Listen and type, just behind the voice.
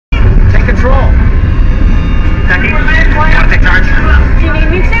control. Becky, you want to take charge? Do you need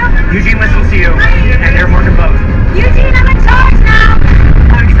me to? Eugene listens to you, and therefore can vote. Eugene, I'm in charge now!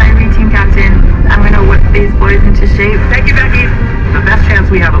 I'm excited to be team captain. I'm gonna whip these boys into shape. Thank you, Becky. The best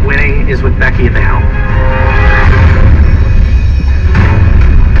chance we have of winning is with Becky at the helm.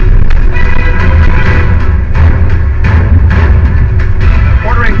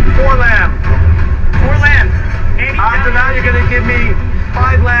 Ordering 4 lamb. 4 lamb. After that, you're gonna give me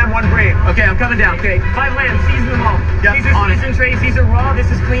 5 lamb, 1 brie. Okay, I'm coming down. Okay, 5 lamb. Season them all. Yep, these are seasoned trays. These are raw. This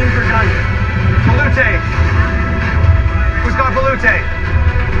is clean for done. Velouté. Who's got velouté?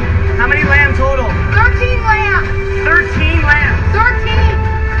 How many lamb total? 13 lamb! 13 lamb. 13!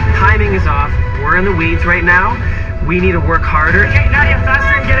 Timing is off. We're in the weeds right now. We need to work harder. Okay, Nadia,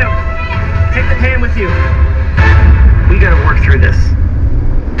 faster and get out. Take the pan with you. We gotta work through this.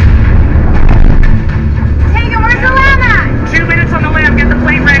 Tegan, where's the lamb at? 2 minutes on the lamb. Get the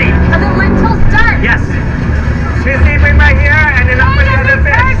plate ready. Are the lentils done? Yes. Just leave right here and then up with the other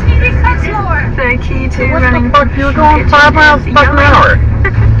fish. Need to cut more. The key to running. What the fuck? You're going 5 miles an hour.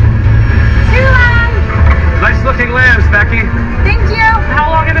 2 hours.